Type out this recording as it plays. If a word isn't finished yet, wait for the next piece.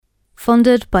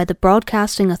funded by the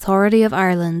Broadcasting Authority of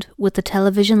Ireland with the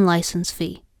television licence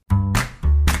fee.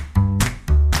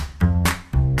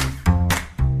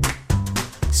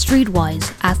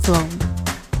 Streetwise Athlone.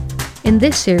 In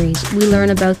this series, we learn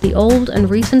about the old and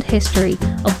recent history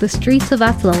of the streets of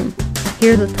Athlone,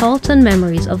 hear the thoughts and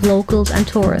memories of locals and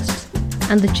tourists,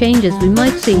 and the changes we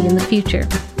might see in the future.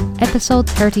 Episode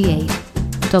 38,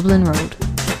 Dublin Road.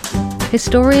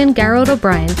 Historian Garrod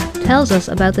O'Brien tells us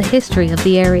about the history of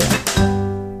the area.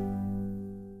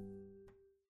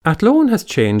 Athlone has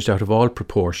changed out of all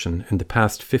proportion in the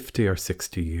past 50 or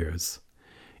 60 years.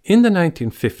 In the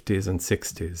 1950s and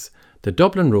 60s, the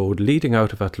Dublin Road leading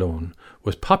out of Athlone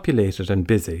was populated and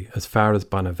busy as far as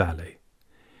Bonavalley.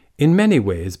 In many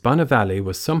ways, Bonavalley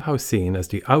was somehow seen as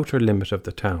the outer limit of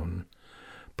the town,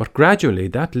 but gradually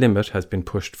that limit has been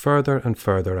pushed further and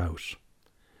further out.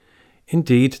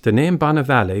 Indeed, the name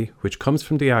Bonavalley, which comes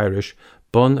from the Irish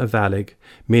Bun a Bhalig,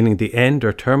 meaning the end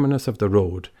or terminus of the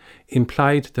road,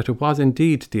 implied that it was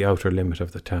indeed the outer limit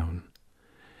of the town.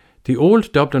 The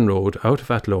old Dublin Road out of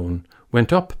Athlone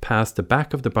went up past the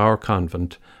back of the Bower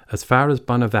Convent as far as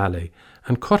Bonavalley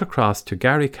and cut across to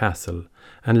Garry Castle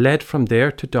and led from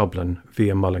there to Dublin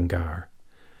via Mullingar.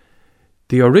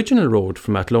 The original road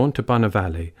from Athlone to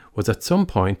Bonavalley was at some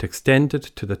point extended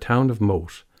to the town of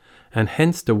Moat, and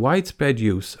hence the widespread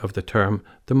use of the term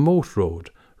the Moat Road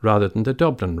rather than the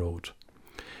Dublin Road.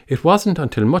 It wasn't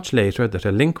until much later that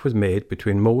a link was made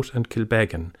between Moat and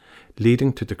Kilbeggan,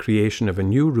 leading to the creation of a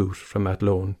new route from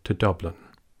Athlone to Dublin.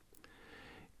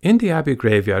 In the Abbey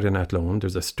graveyard in Athlone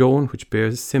there's a stone which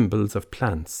bears symbols of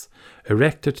plants,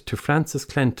 erected to Francis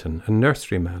Clenton, a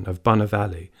nurseryman of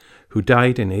Bonavalley, who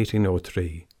died in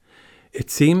 1803. It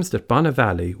seems that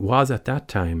Bonavalley was at that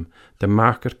time the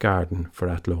market garden for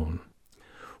Athlone.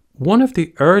 One of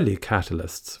the early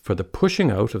catalysts for the pushing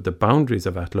out of the boundaries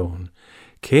of Athlone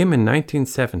came in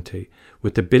 1970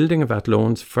 with the building of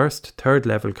Athlone's first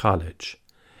third-level college,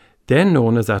 then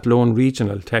known as Athlone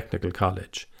Regional Technical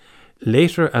College,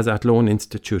 later as Athlone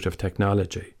Institute of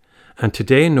Technology, and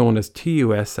today known as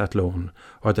TUS Athlone,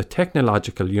 or the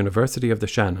Technological University of the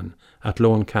Shannon,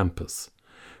 Athlone Campus,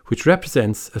 which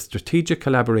represents a strategic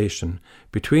collaboration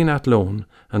between Athlone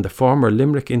and the former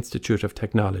Limerick Institute of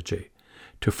Technology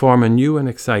to form a new and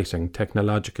exciting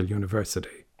technological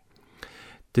university.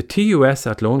 The TUS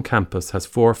Athlone campus has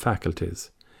 4 faculties: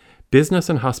 Business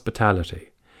and Hospitality,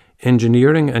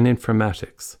 Engineering and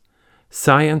Informatics,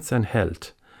 Science and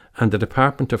Health, and the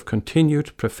Department of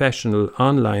Continued Professional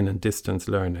Online and Distance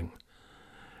Learning.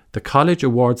 The college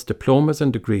awards diplomas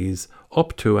and degrees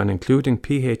up to and including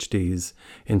PhDs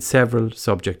in several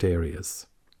subject areas.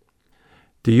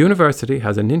 The university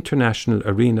has an international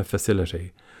arena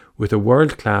facility with a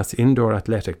world-class indoor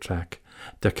athletic track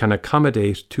that can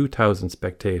accommodate 2,000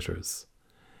 spectators.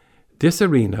 This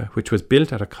arena, which was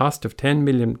built at a cost of €10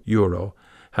 million,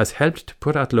 has helped to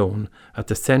put Athlone at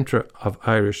the centre of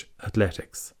Irish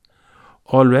athletics.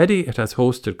 Already it has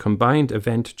hosted combined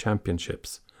event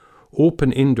championships,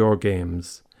 open indoor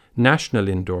games, national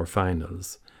indoor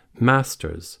finals,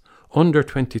 masters,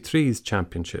 under-23s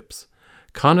championships,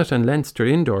 Connacht and Leinster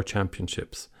indoor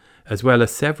championships, as well as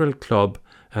several club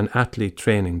and athlete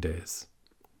training days.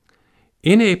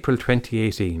 In April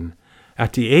 2018,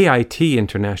 at the AIT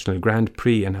International Grand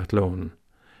Prix in Athlone,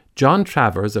 John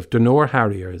Travers of Dunor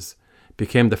Harriers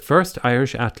became the first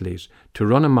Irish athlete to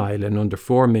run a mile in under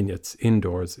 4 minutes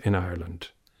indoors in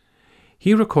Ireland.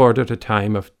 He recorded a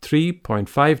time of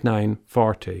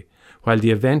 3.5940, while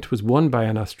the event was won by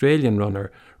an Australian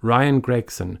runner, Ryan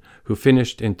Gregson, who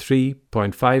finished in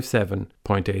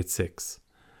 3.57.86.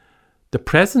 The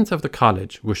presence of the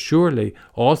college was surely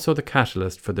also the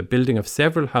catalyst for the building of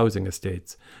several housing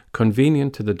estates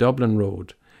convenient to the Dublin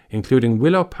Road, including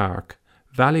Willow Park,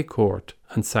 Valley Court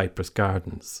and Cypress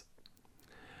Gardens.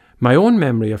 My own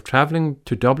memory of travelling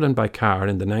to Dublin by car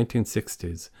in the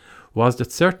 1960s was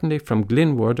that certainly from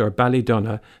Glenwood or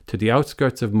Ballydonagh to the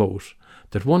outskirts of Moat,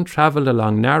 that one travelled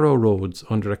along narrow roads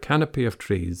under a canopy of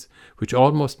trees which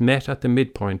almost met at the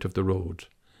midpoint of the road.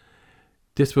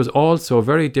 This was all so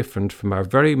very different from our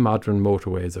very modern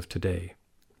motorways of today.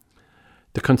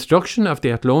 The construction of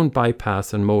the Athlone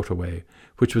bypass and motorway,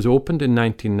 which was opened in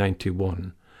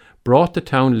 1991, brought the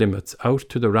town limits out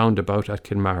to the roundabout at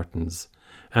Kilmartins,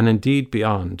 and indeed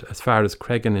beyond as far as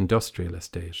Cregan Industrial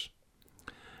Estate.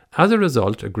 As a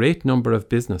result, a great number of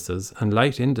businesses and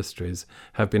light industries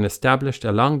have been established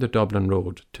along the Dublin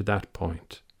Road to that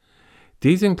point.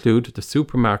 These include the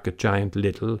supermarket giant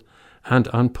Lidl and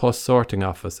An Post sorting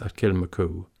office at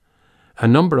Kilmacoo, a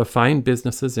number of fine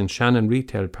businesses in Shannon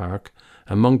Retail Park,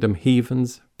 among them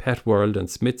Heavens, Pet World and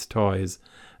Smith's Toys,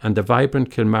 and the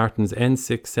vibrant Kilmartin's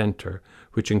N6 centre,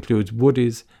 which includes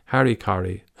Woody's, Harry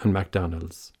Corrie and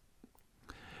McDonald's.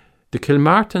 The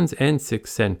Kilmartin's N6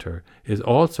 centre is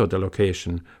also the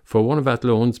location for one of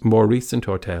Athlone's more recent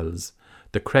hotels,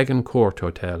 the Cregan Court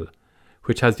Hotel,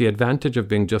 which has the advantage of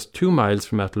being just 2 miles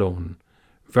from Athlone,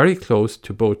 very close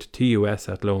to both TUS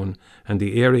Athlone and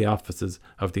the area offices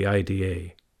of the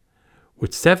IDA.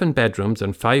 With 7 bedrooms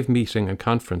and 5 meeting and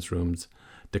conference rooms,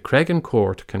 the Cregan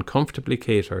Court can comfortably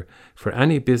cater for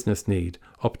any business need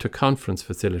up to conference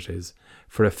facilities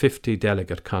for a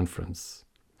 50-delegate conference.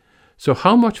 So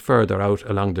how much further out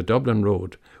along the Dublin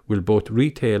Road will both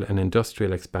retail and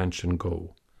industrial expansion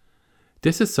go?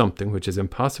 This is something which is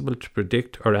impossible to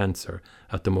predict or answer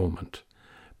at the moment,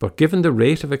 but given the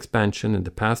rate of expansion in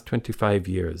the past 25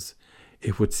 years,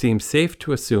 it would seem safe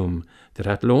to assume that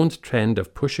Athlone's trend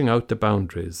of pushing out the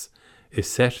boundaries is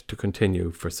set to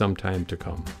continue for some time to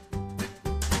come.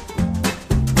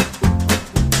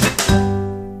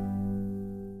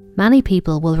 Many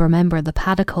people will remember the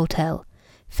Paddock Hotel,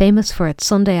 famous for its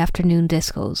Sunday afternoon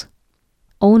discos.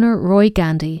 Owner Roy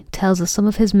Gandy tells us some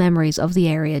of his memories of the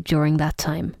area during that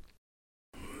time.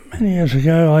 Many years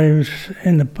ago I was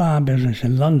in the bar business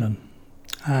in London,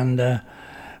 and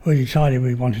we decided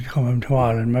we wanted to come home to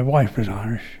Ireland. My wife was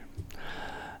Irish.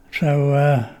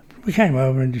 So we came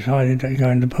over and decided to go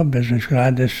into the pub business because I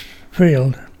had this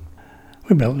field.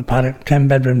 We built the Paddock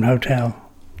 10-bedroom hotel.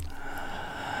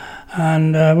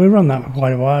 And we run that for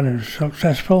quite a while. It was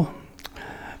successful.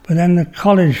 But then the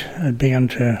college had begun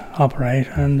to operate,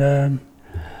 and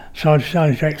so I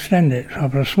decided to extend it. So I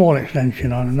put a small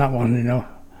extension on, and that wasn't enough.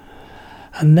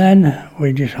 And then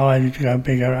we decided to go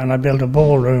bigger, and I built a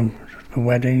ballroom for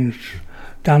weddings,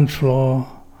 dance floor,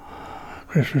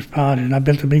 Christmas parties, and I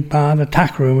built a big bar, the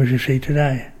tack room as you see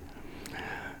today.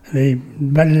 The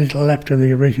very little left of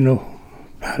the original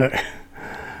Paddock.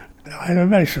 I had a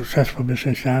very successful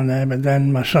business down there, but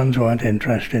then my sons weren't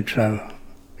interested, so,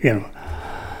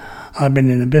 I've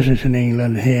been in the business in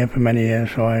England here for many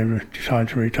years, so I decided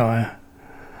to retire.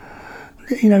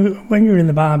 When you're in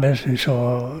the bar business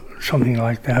or something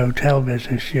like the hotel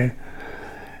business, you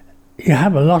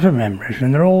have a lot of memories,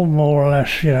 and they're all more or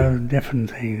less,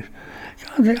 different things.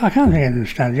 I can't think anything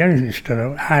stands. The only thing that stood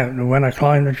out when I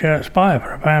climbed the church spire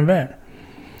for a pound bet.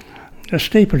 The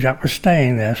steeplejack was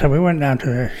staying there, so we went down to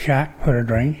the shack for a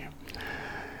drink.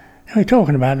 And we were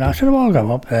talking about that. I said, I'll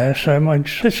go up there. So my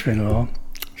sister-in-law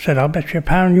said, I'll bet you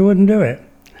 £1 you wouldn't do it.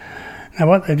 Now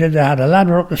what they did, they had a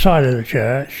ladder up the side of the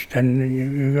church, then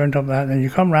you went up that, then you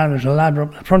come round, there's a ladder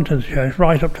up the front of the church,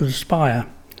 right up to the spire.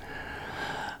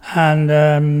 And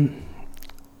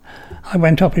I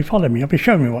went up, he followed me up, he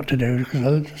showed me what to do, because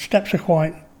the steps are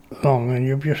quite long, and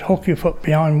you just hook your foot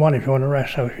behind one if you want to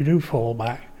rest, so if you do fall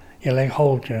back, your leg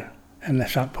holds you,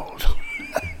 unless that falls.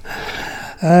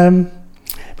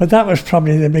 But that was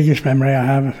probably the biggest memory I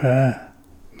have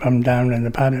from down in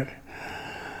the Paddock.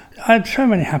 I had so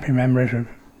many happy memories of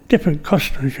different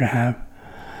customers you have,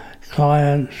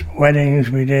 clients, weddings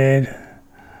we did,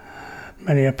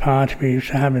 many a party we used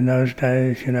to have in those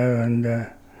days, and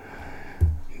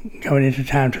going into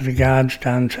town to the Guards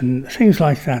dance and things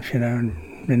like that,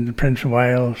 in the Prince of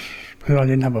Wales, because I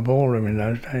didn't have a ballroom in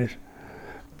those days.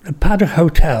 The Paddock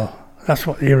Hotel, that's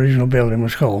what the original building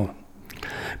was called.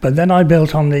 But then I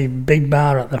built on the big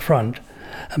bar at the front,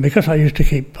 and because I used to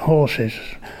keep horses,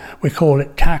 we call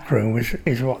it tack room, which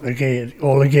is what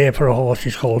all the gear for a horse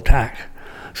is called tack.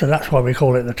 So that's why we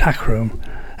call it the tack room.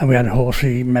 And we had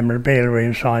horsey memorabilia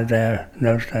inside there in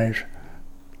those days.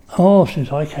 Oh,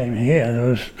 since I came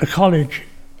here, the college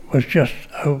was just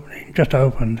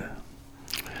opened.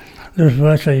 There was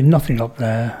virtually nothing up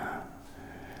there.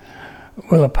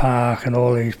 Willow Park and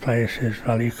all these places,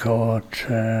 Valley Court,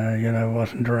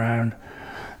 wasn't around.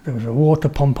 There was a water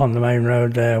pump on the main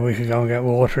road there. We could go and get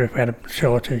water if we had a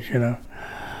shortage, And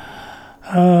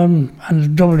the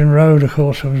Dublin Road, of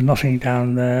course, there was nothing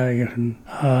down there.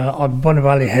 On Bunny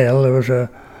Valley Hill, there was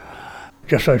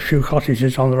just a few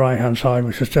cottages on the right-hand side,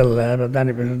 which are still there, but then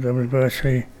there was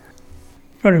virtually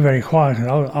very, very quiet.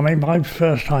 I mean, my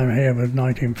first time here was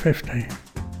 1950.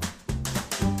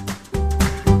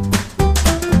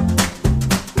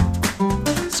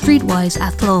 Streetwise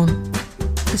Athlone.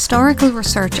 Historical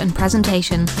research and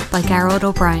presentation by Garrod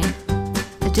O'Brien.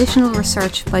 Additional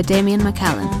research by Damien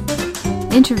McCallan.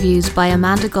 Interviews by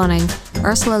Amanda Gunning,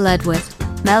 Ursula Ledwith,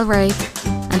 Mel Ray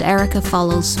and Erica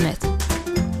Follows-Smith.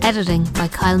 Editing by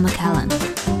Kyle McCallan.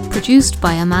 Produced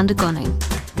by Amanda Gunning.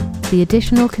 The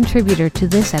additional contributor to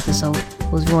this episode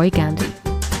was Roy Gandy.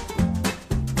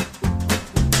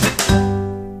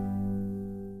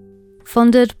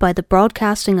 funded by the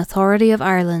Broadcasting Authority of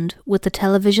Ireland with the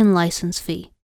television licence fee.